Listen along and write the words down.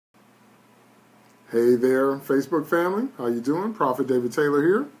Hey there, Facebook family. How you doing? Prophet David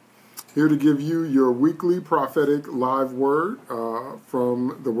Taylor here to give you your weekly prophetic live word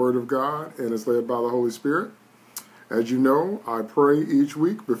from the Word of God, and it's led by the Holy Spirit. As you know, I pray each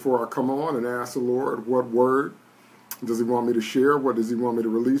week before I come on and ask the Lord, what word does He want me to share? What does He want me to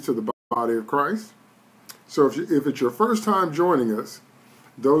release to the body of Christ? So if it's your first time joining us,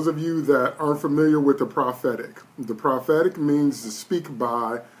 those of you that aren't familiar with the prophetic means to speak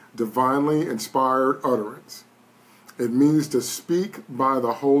by divinely inspired utterance. It means to speak by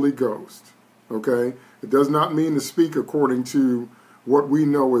the Holy Ghost, okay? It does not mean to speak according to what we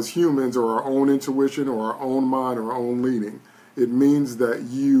know as humans or our own intuition or our own mind or our own leading. It means that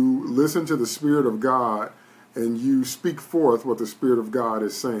you listen to the Spirit of God and you speak forth what the Spirit of God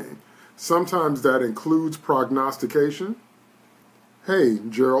is saying. Sometimes that includes prognostication. Hey,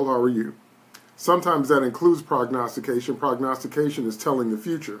 Gerald, how are you? Sometimes that includes prognostication. Prognostication is telling the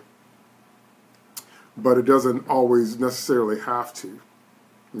future, but it doesn't always necessarily have to,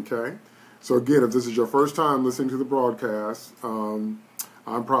 okay? So again, if this is your first time listening to the broadcast, I'm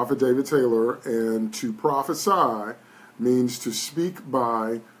Prophet David Taylor, and to prophesy means to speak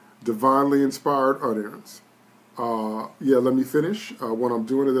by divinely inspired utterance. Let me finish what I'm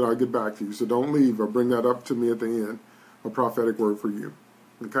doing, and then I'll get back to you. So don't leave. I'll bring that up to me at the end, a prophetic word for you,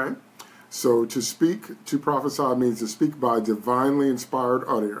 okay? So to speak, to prophesy means to speak by divinely inspired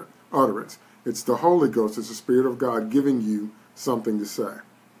utterance. It's the Holy Ghost, it's the Spirit of God giving you something to say.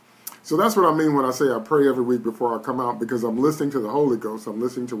 So that's what I mean when I say I pray every week before I come out, because I'm listening to the Holy Ghost. I'm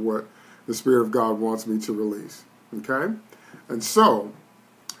listening to what the Spirit of God wants me to release, okay? And so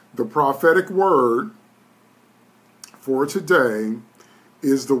the prophetic word for today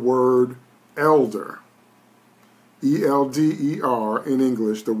is the word elder. E-L-D-E-R in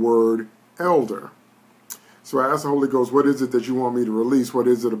English, the word elder. So I asked the Holy Ghost, what is it that you want me to release? What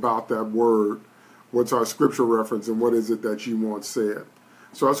is it about that word? What's our scripture reference, and what is it that you want said?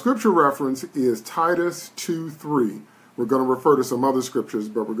 So our scripture reference is Titus 2:3. We're going to refer to some other scriptures,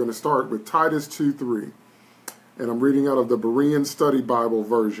 but we're going to start with Titus 2:3. And I'm reading out of the Berean Study Bible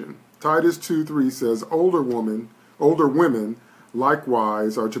version. Titus 2:3 says, older women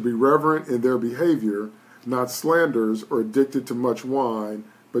likewise are to be reverent in their behavior, not slanderers or addicted to much wine,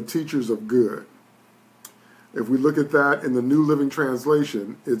 but teachers of good. If we look at that in the New Living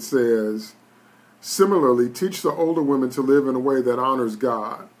Translation, it says, similarly, teach the older women to live in a way that honors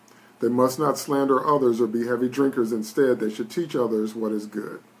God. They must not slander others or be heavy drinkers. Instead, they should teach others what is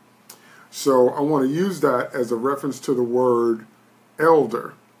good. So I want to use that as a reference to the word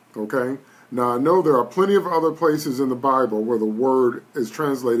elder, okay? Now, I know there are plenty of other places in the Bible where the word is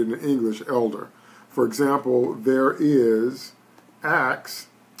translated in English, elder. For example, there is Acts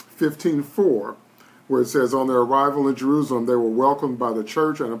 15:4, where it says, on their arrival in Jerusalem, they were welcomed by the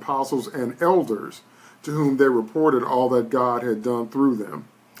church and apostles and elders, to whom they reported all that God had done through them.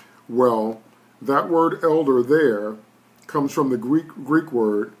 Well, that word elder there comes from the Greek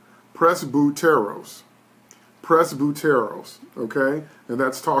word presbyteros. Presbyteros, okay? And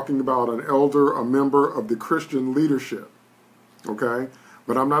that's talking about an elder, a member of the Christian leadership, okay?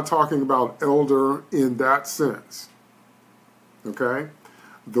 But I'm not talking about elder in that sense, okay?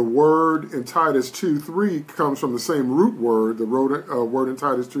 The word in Titus 2:3 comes from the same root word, the word in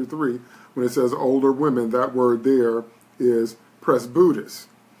Titus 2:3, when it says older women. That word there is presbytes,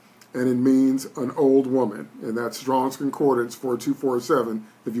 and it means an old woman. And that's Strong's Concordance 4247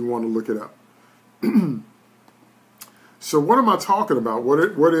 if you want to look it up. So what am I talking about?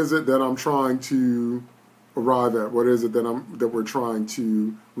 What is it that I'm trying to arrive at? What is it that we're trying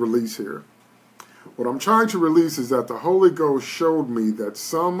to release here? What I'm trying to release is that the Holy Ghost showed me that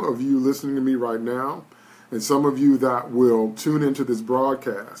some of you listening to me right now, and some of you that will tune into this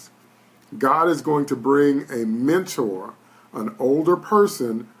broadcast, God is going to bring a mentor, an older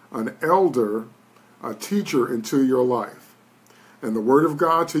person, an elder, a teacher into your life. And the word of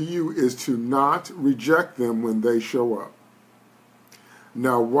God to you is to not reject them when they show up.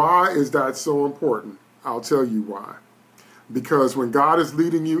 Now, why is that so important? I'll tell you why. Because when God is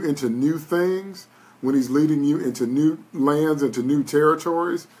leading you into new things, when He's leading you into new lands, into new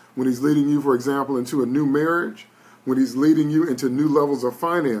territories, when He's leading you, for example, into a new marriage, when He's leading you into new levels of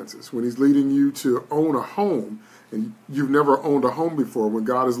finances, when He's leading you to own a home, and you've never owned a home before, when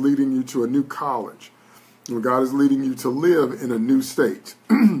God is leading you to a new college, when God is leading you to live in a new state.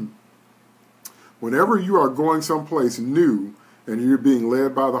 Whenever you are going someplace new and you're being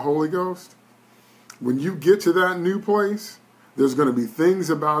led by the Holy Ghost, when you get to that new place, there's going to be things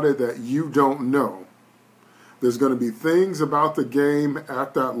about it that you don't know. There's going to be things about the game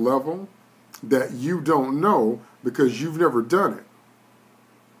at that level that you don't know because you've never done it.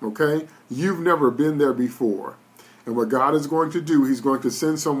 Okay? You've never been there before. And what God is going to do, he's going to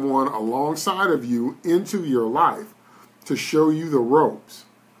send someone alongside of you into your life to show you the ropes,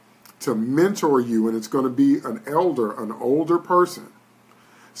 to mentor you, and it's going to be an elder, an older person,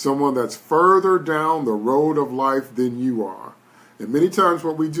 someone that's further down the road of life than you are. And many times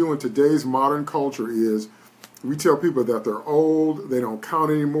what we do in today's modern culture is we tell people that they're old, they don't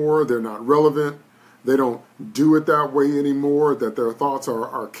count anymore, they're not relevant, they don't do it that way anymore, that their thoughts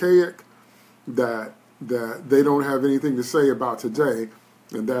are archaic, that they don't have anything to say about today,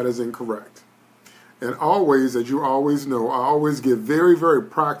 and that is incorrect. And always, as you always know, I always give very, very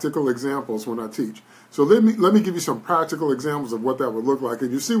practical examples when I teach. So let me give you some practical examples of what that would look like,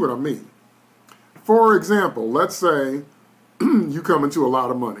 and you see what I mean. For example, let's say you come into a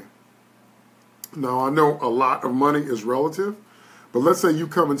lot of money. Now, I know a lot of money is relative, but let's say you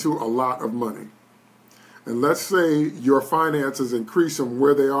come into a lot of money. And let's say your finances increase from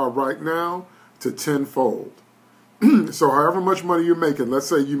where they are right now to tenfold. So however much money you're making, let's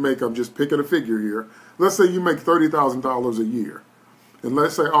say you make, I'm just picking a figure here, let's say you make $30,000 a year. And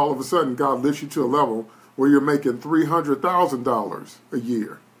let's say all of a sudden God lifts you to a level where you're making $300,000 a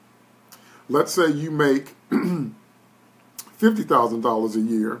year. Let's say you make $50,000 a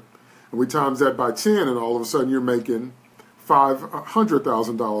year, and we times that by 10, and all of a sudden you're making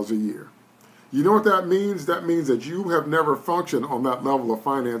 $500,000 a year. You know what that means? That means that you have never functioned on that level of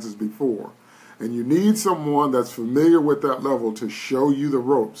finances before. And you need someone that's familiar with that level to show you the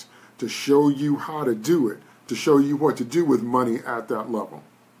ropes, to show you how to do it, to show you what to do with money at that level.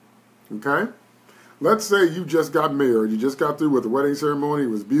 Okay? Let's say you just got married. You just got through with the wedding ceremony.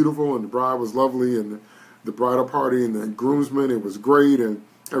 It was beautiful, and the bride was lovely, and the bridal party and the groomsmen, it was great, and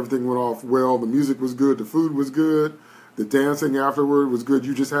everything went off well. The music was good. The food was good. The dancing afterward was good.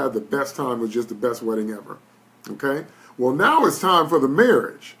 You just had the best time. It was just the best wedding ever. Okay? Well, now it's time for the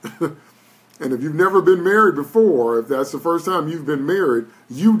marriage. And if you've never been married before, if that's the first time you've been married,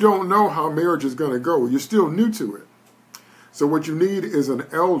 you don't know how marriage is going to go. You're still new to it. So what you need is an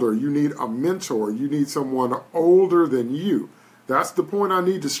elder. You need a mentor. You need someone older than you. That's the point I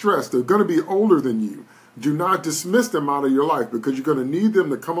need to stress. They're going to be older than you. Do not dismiss them out of your life, because you're going to need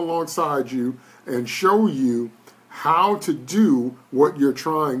them to come alongside you and show you how to do what you're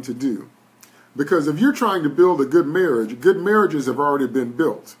trying to do. Because if you're trying to build a good marriages have already been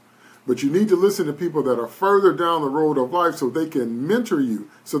built. But you need to listen to people that are further down the road of life so they can mentor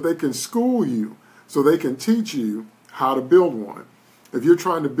you, so they can school you, so they can teach you how to build one. If you're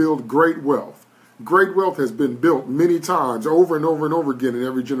trying to build great wealth has been built many times over and over and over again in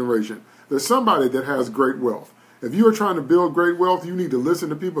every generation. There's somebody that has great wealth. If you are trying to build great wealth, you need to listen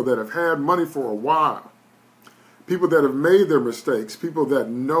to people that have had money for a while. People that have made their mistakes, people that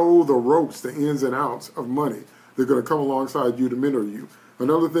know the ropes, the ins and outs of money. They're going to come alongside you to mentor you.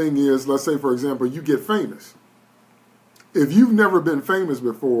 Another thing is, let's say, for example, you get famous. If you've never been famous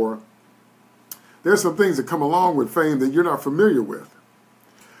before, there's some things that come along with fame that you're not familiar with.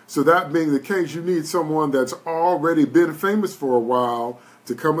 So that being the case, you need someone that's already been famous for a while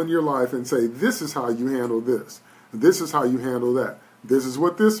to come in your life and say, this is how you handle this. This is how you handle that. This is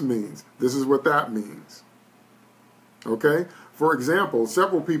what this means. This is what that means. Okay? For example,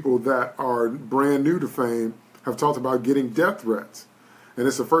 several people that are brand new to fame have talked about getting death threats. And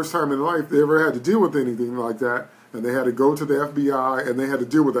it's the first time in life they ever had to deal with anything like that. And they had to go to the FBI and they had to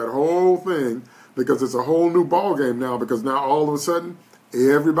deal with that whole thing, because it's a whole new ballgame now, because now all of a sudden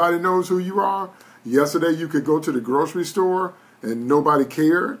everybody knows who you are. Yesterday you could go to the grocery store and nobody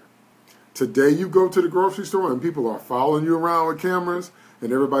cared. Today you go to the grocery store and people are following you around with cameras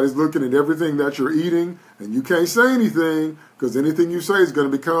and everybody's looking at everything that you're eating, and you can't say anything, because anything you say is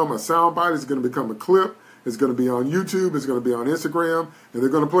going to become a soundbite, it's going to become a clip. It's going to be on YouTube, it's going to be on Instagram, and they're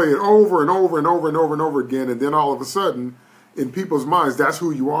going to play it over and over and over and over and over again, and then all of a sudden, in people's minds, that's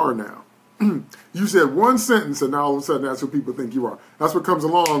who you are now. You said one sentence, and now all of a sudden, that's who people think you are. That's what comes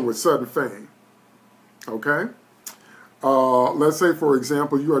along with sudden fame. Okay? Let's say, for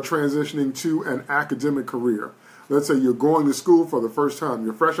example, you are transitioning to an academic career. Let's say you're going to school for the first time.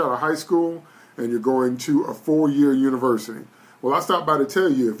 You're fresh out of high school, and you're going to a 4-year university. Well, I stopped by to tell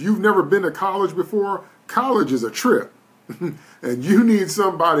you, if you've never been to college before, college is a trip. And you need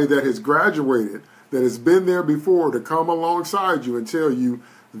somebody that has graduated, that has been there before, to come alongside you and tell you,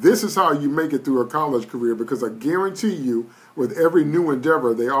 this is how you make it through a college career, because I guarantee you, with every new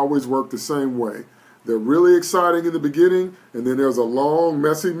endeavor, they always work the same way. They're really exciting in the beginning, and then there's a long,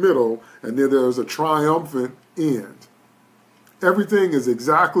 messy middle, and then there's a triumphant end. Everything is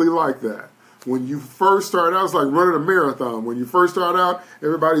exactly like that. When you first start out, it's like running a marathon. When you first start out,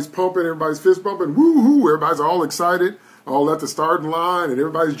 everybody's pumping, everybody's fist bumping, woo-hoo, everybody's all excited. all at the starting line and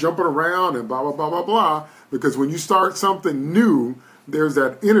everybody's jumping around and blah, blah, blah, blah, blah. Because when you start something new, there's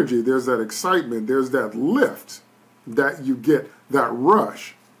that energy, there's that excitement, there's that lift that you get, that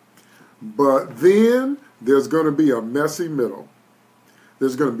rush. But then there's going to be a messy middle.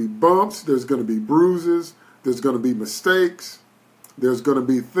 There's going to be bumps, there's going to be bruises, there's going to be mistakes, there's going to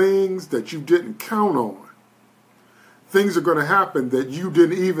be things that you didn't count on. Things are going to happen that you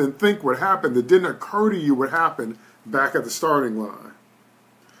didn't even think would happen, that didn't occur to you would happen back at the starting line.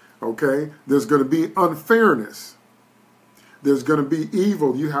 Okay? There's going to be unfairness. There's going to be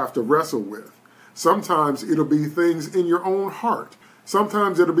evil you have to wrestle with. Sometimes it'll be things in your own heart.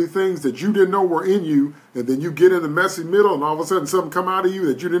 Sometimes it'll be things that you didn't know were in you, and then you get in the messy middle, and all of a sudden something come out of you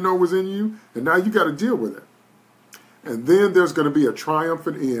that you didn't know was in you, and now you got to deal with it. And then there's going to be a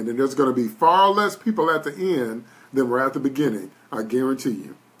triumphant end, and there's going to be far less people at the end than were at the beginning, I guarantee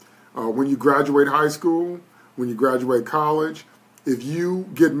you. When you graduate high school, when you graduate college, if you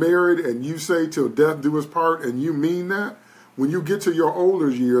get married and you say till death do us part and you mean that, when you get to your older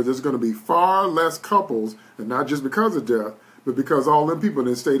years, there's going to be far less couples, and not just because of death, but because all them people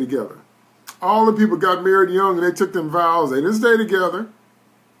didn't stay together. All the people got married young and they took them vows. They didn't stay together.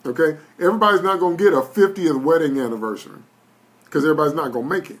 Okay? Everybody's not going to get a 50th wedding anniversary because everybody's not going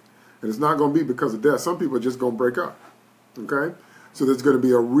to make it. And it's not going to be because of death. Some people are just going to break up. Okay? So there's going to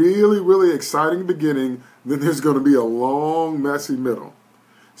be a really, really exciting beginning. Then there's going to be a long, messy middle.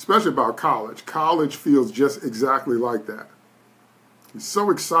 Especially about college. College feels just exactly like that. You're so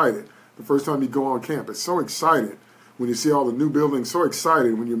excited the first time you go on campus. So excited when you see all the new buildings. So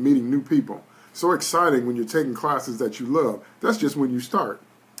excited when you're meeting new people. So exciting when you're taking classes that you love. That's just when you start.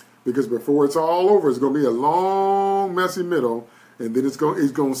 Because before it's all over, it's going to be a long, messy middle. And then it's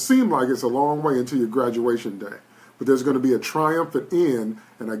going to seem like it's a long way until your graduation day. But there's going to be a triumphant end.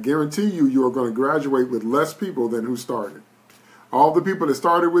 And I guarantee you are going to graduate with less people than who started. All the people that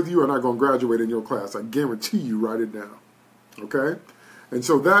started with you are not going to graduate in your class. I guarantee you, write it down. Okay? And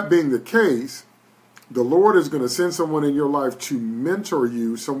so that being the case, the Lord is going to send someone in your life to mentor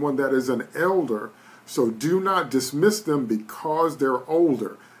you, someone that is an elder. So do not dismiss them because they're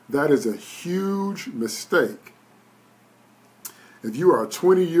older. That is a huge mistake. If you are a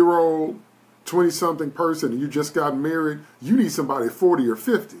 20-year-old, 20-something person and you just got married, you need somebody 40 or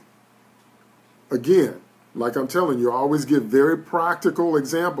 50. Again, like I'm telling you, I always give very practical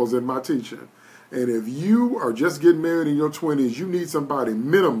examples in my teaching. And if you are just getting married in your 20s, you need somebody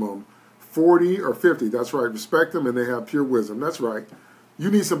minimum 40 or 50. That's right. Respect them and they have pure wisdom. That's right.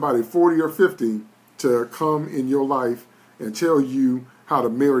 You need somebody 40 or 50 to come in your life and tell you how the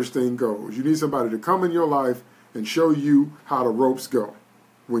marriage thing goes. You need somebody to come in your life and show you how the ropes go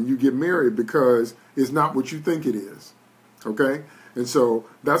when you get married, because it's not what you think it is. Okay? And so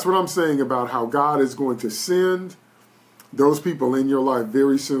that's what I'm saying about how God is going to send those people in your life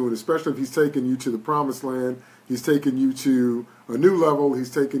very soon, especially if he's taking you to the promised land. He's taking you to a new level. He's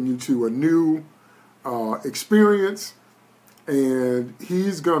taking you to a new experience. And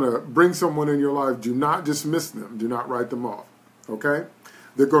he's going to bring someone in your life. Do not dismiss them. Do not write them off. Okay?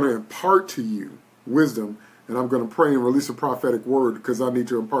 They're going to impart to you wisdom. And I'm going to pray and release a prophetic word because I need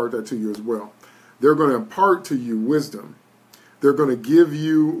to impart that to you as well. They're going to impart to you wisdom. They're going to give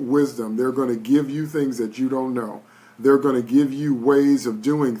you wisdom. They're going to give you things that you don't know. They're going to give you ways of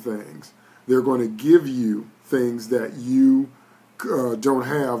doing things. They're going to give you things that you don't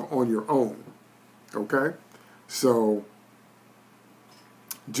have on your own. Okay? So,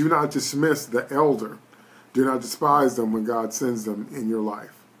 do not dismiss the elder. Do not despise them when God sends them in your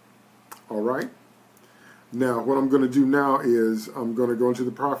life. All right? Now, what I'm going to do now is I'm going to go into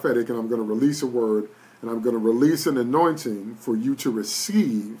the prophetic and I'm going to release a word and I'm going to release an anointing for you to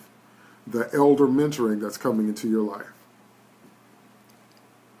receive the elder mentoring that's coming into your life.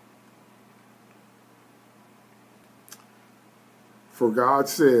 For God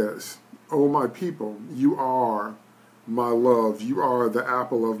says, "O my people, you are my love. You are the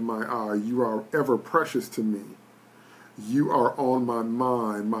apple of my eye. You are ever precious to me. You are on my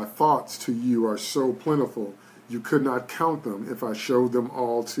mind. My thoughts to you are so plentiful, you could not count them if I showed them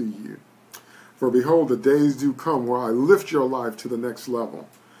all to you. For behold, the days do come where I lift your life to the next level.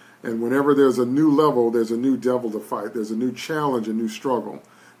 And whenever there's a new level, there's a new devil to fight. There's a new challenge, a new struggle.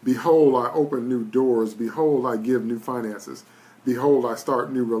 Behold, I open new doors. Behold, I give new finances. Behold, I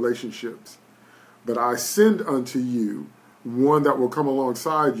start new relationships. But I send unto you one that will come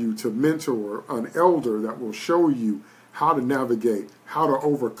alongside you to mentor, an elder that will show you how to navigate, how to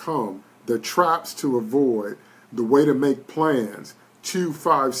overcome, the traps to avoid, the way to make plans, 2,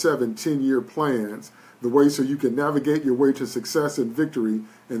 5, 7, 10-year plans, the way so you can navigate your way to success and victory,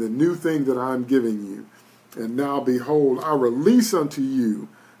 and the new thing that I'm giving you And now, behold, I release unto you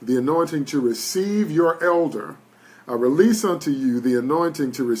the anointing to receive your elder. I release unto you the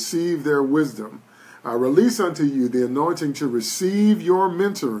anointing to receive their wisdom. I release unto you the anointing to receive your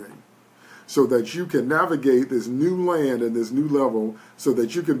mentoring, so that you can navigate this new land and this new level, so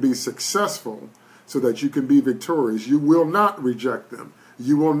that you can be successful, so that you can be victorious. You will not reject them.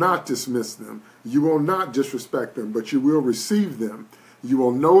 You will not dismiss them. You will not disrespect them, but you will receive them. You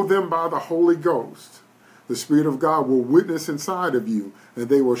will know them by the Holy Ghost. The Spirit of God will witness inside of you, and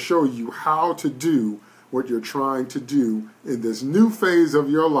they will show you how to do what you're trying to do in this new phase of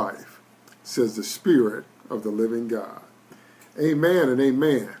your life, says the Spirit of the living God. Amen and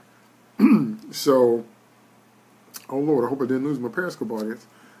amen. So, oh Lord, I hope I didn't lose my Periscope audience.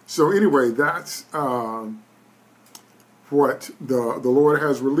 So anyway, that's what the Lord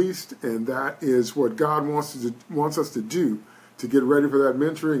has released, and that is what God wants us to do to get ready for that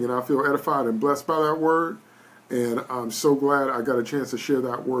mentoring. And I feel edified and blessed by that word, and I'm so glad I got a chance to share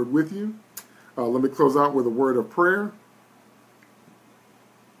that word with you. Let me close out with a word of prayer.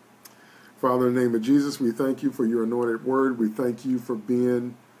 Father, in the name of Jesus, we thank you for your anointed word. We thank you for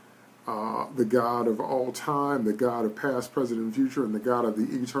being the God of all time, the God of past, present, and future, and the God of the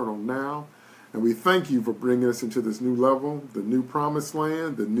eternal now. And we thank you for bringing us into this new level, the new promised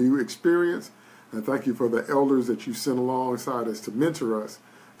land, the new experience. And thank you for the elders that you sent alongside us to mentor us,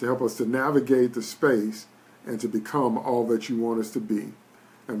 to help us to navigate the space and to become all that you want us to be.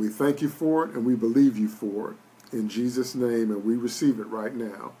 And we thank you for it, and we believe you for it. In Jesus' name, and we receive it right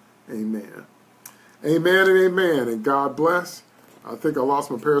now. Amen. Amen and amen. And God bless. I think I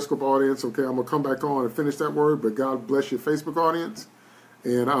lost my Periscope audience. Okay, I'm going to come back on and finish that word, but God bless your Facebook audience.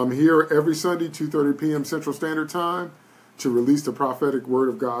 And I'm here every Sunday, 2:30 p.m. Central Standard Time, to release the prophetic word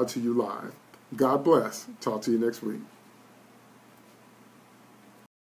of God to you live. God bless. Talk to you next week.